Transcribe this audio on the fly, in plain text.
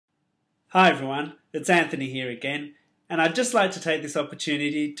Hi everyone, it's Anthony here again, and I'd just like to take this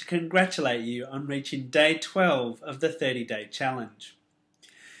opportunity to congratulate you on reaching day 12 of the 30-day challenge.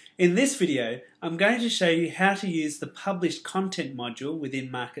 In this video, I'm going to show you how to use the Published Content module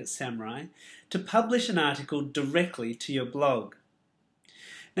within market-samuri to publish an article directly to your blog.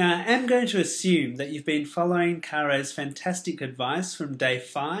 Now, I am going to assume that you've been following Caro's fantastic advice from day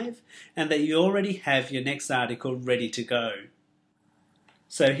 5 and that you already have your next article ready to go.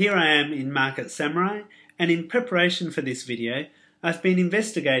 So here I am in market-samuri, and in preparation for this video, I've been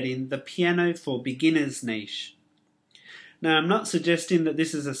investigating the piano for beginners niche. Now, I'm not suggesting that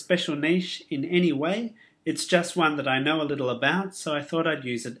this is a special niche in any way, it's just one that I know a little about, so I thought I'd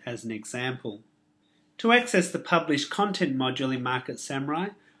use it as an example. To access the Published Content module in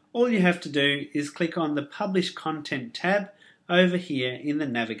market-samuri, all you have to do is click on the Publish Content tab over here in the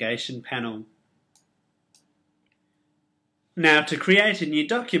navigation panel. Now, to create a new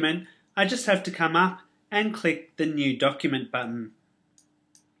document, I just have to come up and click the New Document button.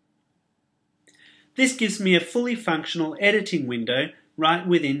 This gives me a fully functional editing window right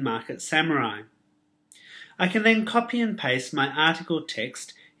within market-samuri. I can then copy and paste my article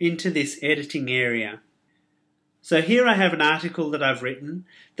text into this editing area. So here I have an article that I've written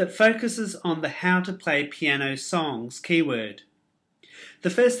that focuses on the How to Play Piano Songs keyword. The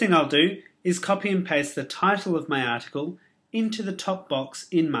first thing I'll do is copy and paste the title of my article into the top box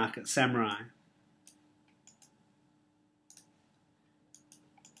in market-samuri.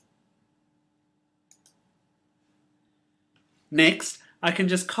 Next, I can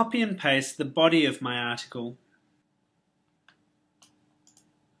just copy and paste the body of my article.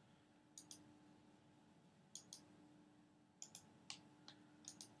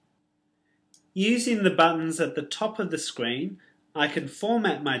 Using the buttons at the top of the screen, I can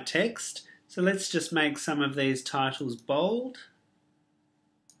format my text. So let's just make some of these titles bold.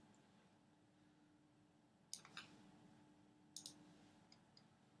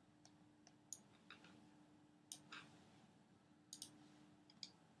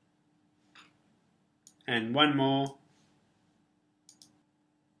 And one more.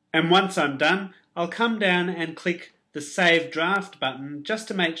 And once I'm done, I'll come down and click the Save Draft button just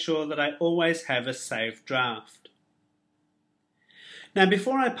to make sure that I always have a saved draft. Now,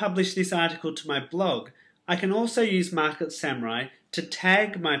 before I publish this article to my blog, I can also use market-samuri to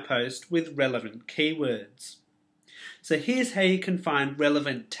tag my post with relevant keywords. So here's how you can find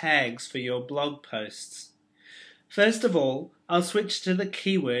relevant tags for your blog posts. First of all, I'll switch to the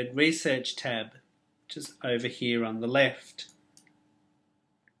Keyword Research tab, which is over here on the left.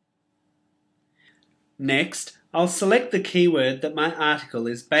 Next, I'll select the keyword that my article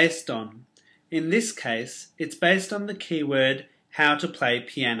is based on. In this case, it's based on the keyword How to Play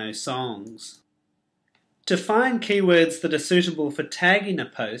Piano Songs. To find keywords that are suitable for tagging a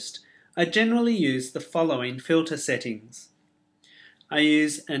post, I generally use the following filter settings. I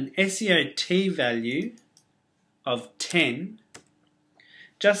use an SEO T value of 10,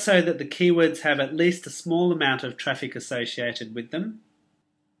 just so that the keywords have at least a small amount of traffic associated with them.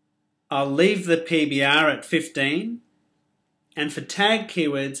 I'll leave the PBR at 15, and for tag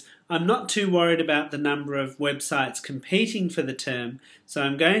keywords, I'm not too worried about the number of websites competing for the term, so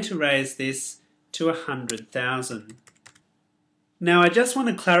I'm going to raise this to 100,000. Now, I just want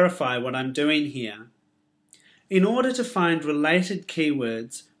to clarify what I'm doing here. In order to find related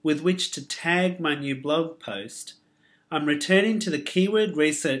keywords with which to tag my new blog post, I'm returning to the keyword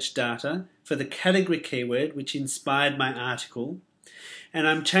research data for the category keyword which inspired my article, and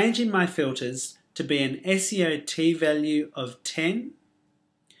I'm changing my filters to be an SEO T value of 10,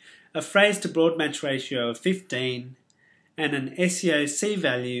 a phrase to broad match ratio of 15, and an SEO C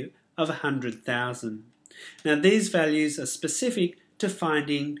value of 100,000. Now, these values are specific to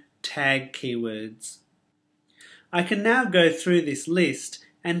finding tag keywords. I can now go through this list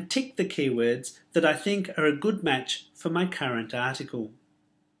and tick the keywords that I think are a good match for my current article.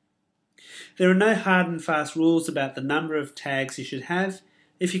 There are no hard and fast rules about the number of tags you should have.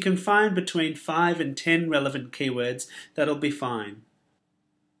 If you can find between 5 and 10 relevant keywords, that'll be fine.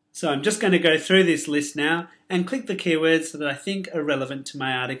 So I'm just going to go through this list now and click the keywords that I think are relevant to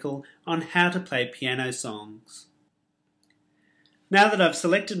my article on how to play piano songs. Now that I've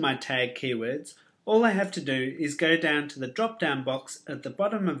selected my tag keywords, all I have to do is go down to the drop-down box at the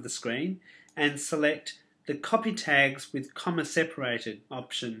bottom of the screen and select the Copy Tags with Comma Separated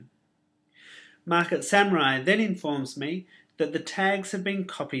option. market-samuri then informs me that the tags have been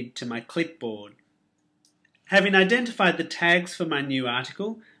copied to my clipboard. Having identified the tags for my new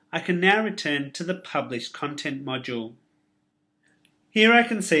article, I can now return to the Published Content module. Here I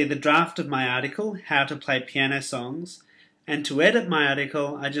can see the draft of my article, How to Play Piano Songs, And to edit my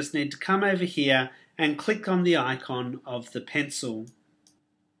article, I just need to come over here and click on the icon of the pencil.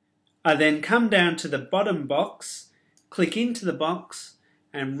 I then come down to the bottom box, click into the box,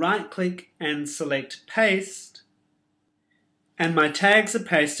 and right-click and select Paste, and my tags are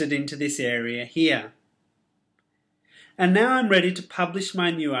pasted into this area here. And now I'm ready to publish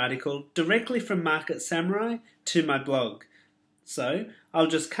my new article directly from market-samuri to my blog. So I'll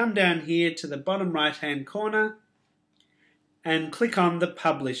just come down here to the bottom right-hand corner and click on the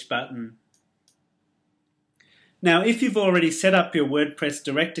Publish button. Now, if you've already set up your WordPress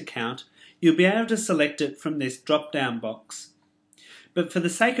Direct account, you'll be able to select it from this drop-down box. But for the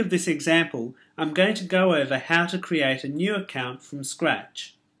sake of this example, I'm going to go over how to create a new account from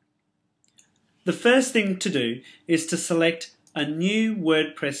scratch. The first thing to do is to select a new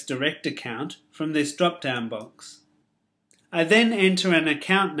WordPress Direct account from this drop-down box. I then enter an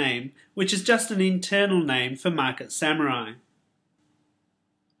account name, which is just an internal name for market-samuri.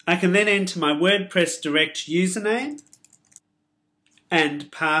 I can then enter my WordPress Direct username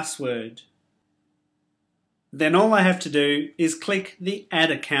and password. Then all I have to do is click the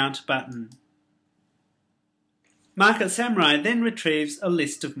Add Account button. market-samuri then retrieves a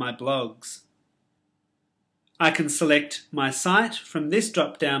list of my blogs. I can select my site from this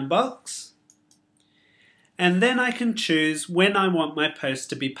drop-down box, and then I can choose when I want my post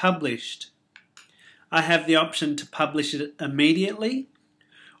to be published. I have the option to publish it immediately,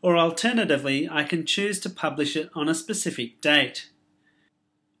 or alternatively, I can choose to publish it on a specific date.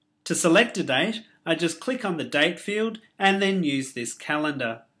 To select a date, I just click on the date field and then use this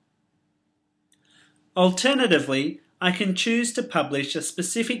calendar. Alternatively, I can choose to publish a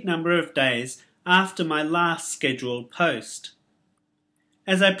specific number of days after my last scheduled post.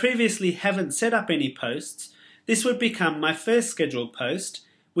 As I previously haven't set up any posts, this would become my first scheduled post,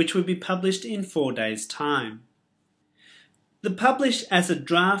 which would be published in 4 days' time. The Publish as a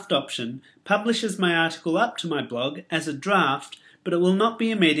Draft option publishes my article up to my blog as a draft, but it will not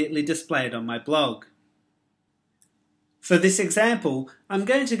be immediately displayed on my blog. For this example, I'm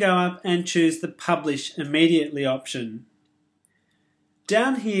going to go up and choose the Publish Immediately option.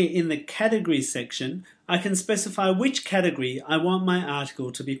 Down here in the Category section, I can specify which category I want my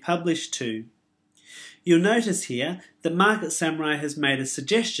article to be published to. You'll notice here that market-samuri has made a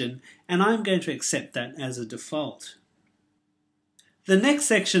suggestion, and I'm going to accept that as a default. The next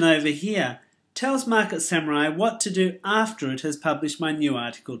section over here tells market-samuri what to do after it has published my new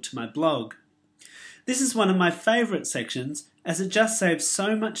article to my blog. This is one of my favourite sections as it just saves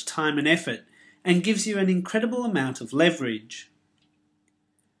so much time and effort and gives you an incredible amount of leverage.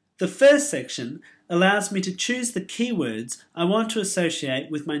 The first section allows me to choose the keywords I want to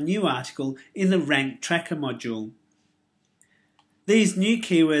associate with my new article in the Rank Tracker module. These new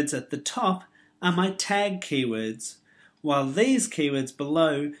keywords at the top are my tag keywords, while these keywords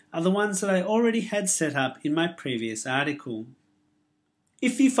below are the ones that I already had set up in my previous article.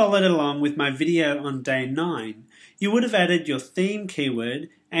 If you followed along with my video on day 9, you would have added your theme keyword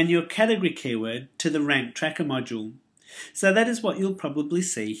and your category keyword to the Rank Tracker module. So that is what you'll probably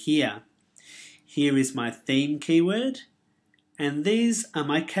see here. Here is my theme keyword, and these are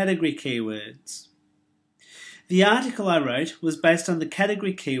my category keywords. The article I wrote was based on the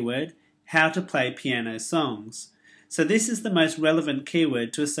category keyword, How to Play Piano Songs. So this is the most relevant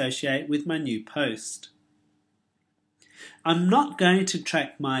keyword to associate with my new post. I'm not going to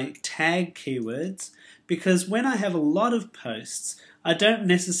track my tag keywords because when I have a lot of posts, I don't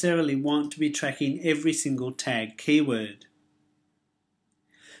necessarily want to be tracking every single tag keyword.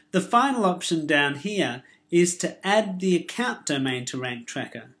 The final option down here is to add the account domain to Rank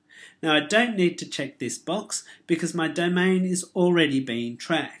Tracker. Now I don't need to check this box because my domain is already being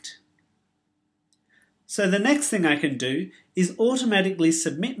tracked. So the next thing I can do is automatically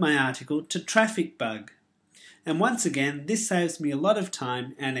submit my article to TrafficBug. And once again, this saves me a lot of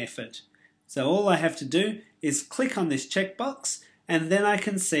time and effort. So all I have to do is click on this checkbox and then I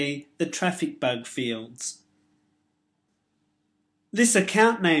can see the TrafficBug fields. This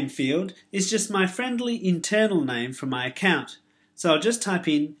account name field is just my friendly internal name for my account. So I'll just type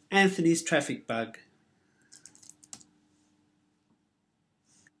in Anthony's TrafficBug.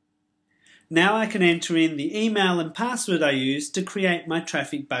 Now I can enter in the email and password I used to create my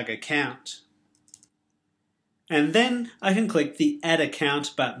TrafficBug account. And then I can click the Add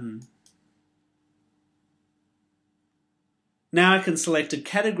Account button. Now I can select a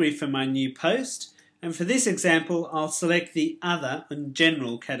category for my new post, and for this example I'll select the Other and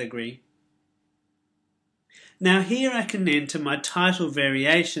General category. Now here I can enter my title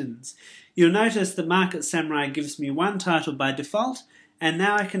variations. You'll notice that market-samuri gives me one title by default, and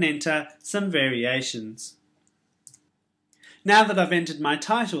now I can enter some variations. Now that I've entered my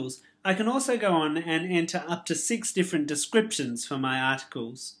titles, I can also go on and enter up to 6 different descriptions for my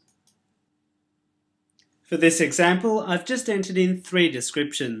articles. For this example, I've just entered in 3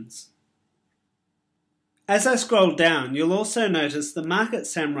 descriptions. As I scroll down, you'll also notice the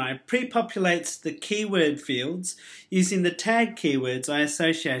market-samuri pre-populates the keyword fields using the tag keywords I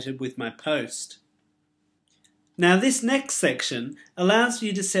associated with my post. Now this next section allows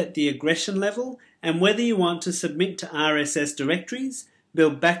you to set the aggression level and whether you want to submit to RSS directories,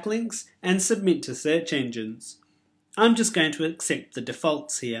 build backlinks, and submit to search engines. I'm just going to accept the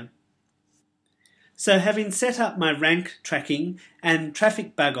defaults here. So having set up my rank tracking and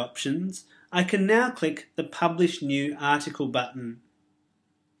traffic bug options, I can now click the Publish New Article button.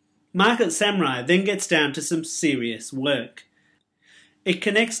 market-samuri then gets down to some serious work. It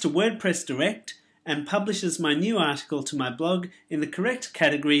connects to WordPress Direct and publishes my new article to my blog in the correct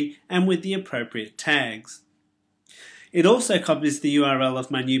category and with the appropriate tags. It also copies the URL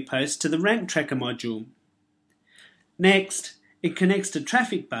of my new post to the Rank Tracker module. Next, it connects to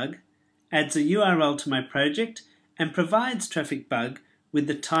Traffic Bug, adds a URL to my project, and provides Traffic Bug with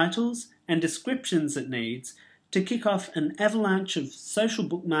the titles and descriptions it needs to kick off an avalanche of social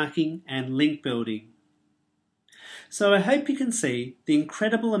bookmarking and link building. So I hope you can see the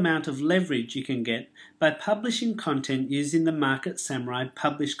incredible amount of leverage you can get by publishing content using the market-samuri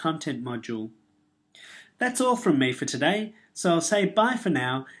Publish Content module. That's all from me for today, so I'll say bye for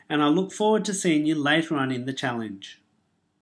now and I'll look forward to seeing you later on in the challenge.